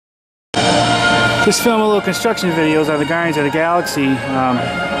Just film a little construction videos on the Guardians of the Galaxy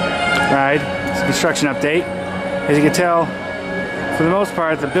ride. It's a construction update. As you can tell, for the most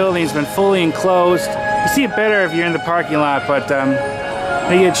part, the building's been fully enclosed. You see it better if you're in the parking lot, but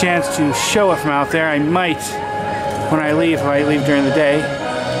I get a chance to show it from out there. I might when I leave during the day.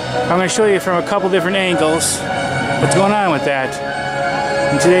 I'm going to show you from a couple different angles what's going on with that.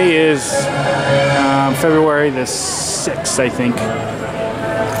 And today is February the 6th, I think.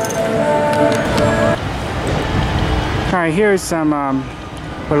 Alright, here's some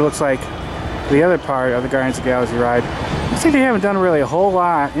what it looks like the other part of the Guardians of the Galaxy ride. Looks like they haven't done really a whole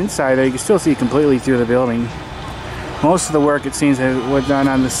lot inside there. You can still see completely through the building. Most of the work, it seems, was done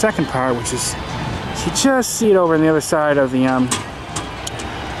on the second part, which is, you just see it over on the other side of the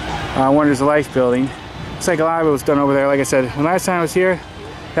Wonders of Life building. Looks like a lot of it was done over there. Like I said, when last time I was here,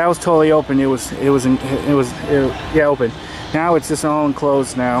 that was totally open. It was open. Now it's just all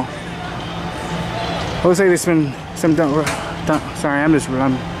enclosed now. Looks like there's been some done. Sorry, I'm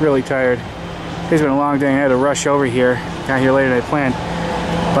really tired. It's been a long day. I had to rush over here. Got here later than I planned.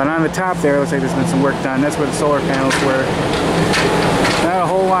 But on the top there, it looks like there's been some work done. That's where the solar panels were. Not a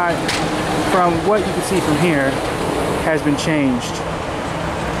whole lot from what you can see from here has been changed.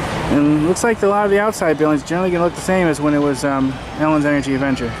 And it looks like a lot of the outside buildings generally going to look the same as when it was Ellen's Energy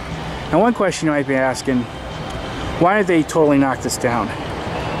Adventure. Now, one question you might be asking, why did they totally knock this down?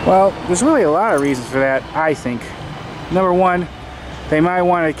 Well, there's really a lot of reasons for that, I think. Number one, they might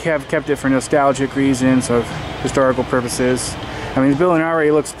want to have kept it for nostalgic reasons of historical purposes. I mean, the building already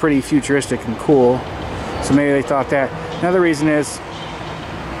looks pretty futuristic and cool, so maybe they thought that. Another reason is,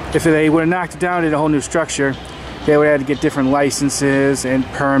 if they would have knocked it down into a whole new structure, they would have had to get different licenses and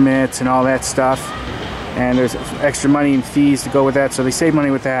permits and all that stuff. And there's extra money and fees to go with that, so they save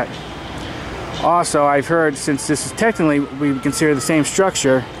money with that. Also, I've heard, since this is technically, we consider the same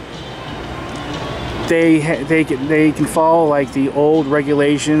structure, they can follow like the old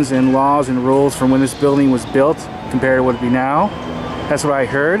regulations and laws and rules from when this building was built compared to what it be now. That's what I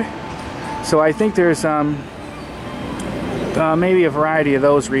heard. So I think there's maybe a variety of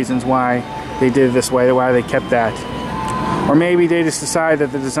those reasons why they did it this way, why they kept that. Or maybe they just decided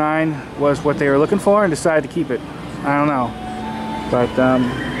that the design was what they were looking for and decided to keep it. I don't know. But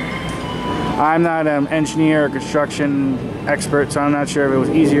I'm not an engineer or construction expert, so I'm not sure if it was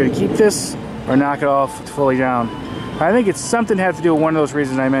easier to keep this or knock it off fully down. I think it's something to have to do with one of those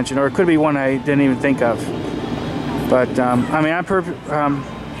reasons I mentioned, or it could be one I didn't even think of. But I mean,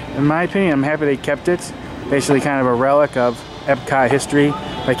 in my opinion, I'm happy they kept it. Basically, kind of a relic of Epcot history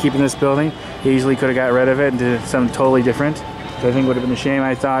by keeping this building. They easily could have got rid of it and did something totally different. So I think it would have been a shame.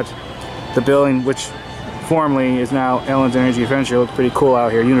 I thought the building, which formerly is now Ellen's Energy Adventure, looked pretty cool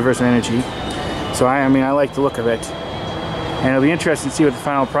out here, Universal Energy. So I mean, I like the look of it. And it'll be interesting to see what the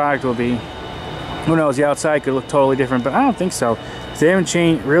final product will be. Who knows, the outside could look totally different, but I don't think so. They haven't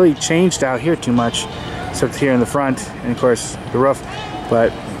really changed out here too much, except here in the front, and of course the roof.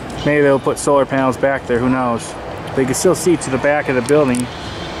 But maybe they'll put solar panels back there, who knows. But you can still see to the back of the building.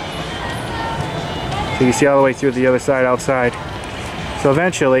 So you can see all the way through the other side outside. So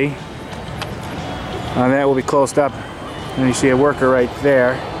eventually, that will be closed up. And you see a worker right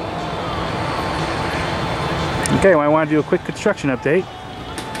there. Okay, well, I want to do a quick construction update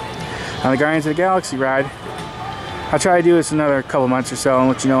on the Guardians of the Galaxy ride. I'll try to do this another couple months or so and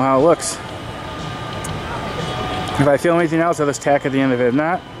let you know how it looks. If I film anything else, I'll just tack at the end of it. If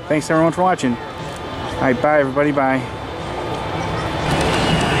not, thanks everyone for watching. Alright, bye everybody, bye.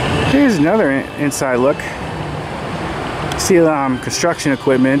 Here's another inside look. See construction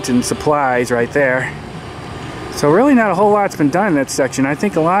equipment and supplies right there. So really not a whole lot's been done in that section. I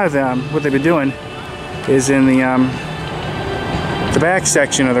think a lot of them, what they've been doing is in the back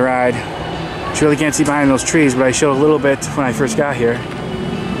section of the ride. You really can't see behind those trees, but I showed a little bit when I first got here.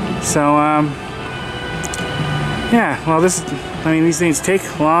 So yeah, well, these things take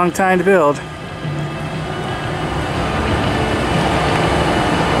a long time to build.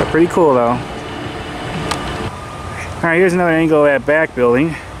 But pretty cool though. Alright, here's another angle of that back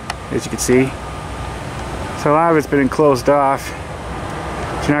building, as you can see. So a lot of it's been closed off.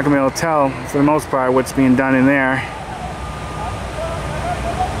 So you're not going to be able to tell, for the most part, what's being done in there.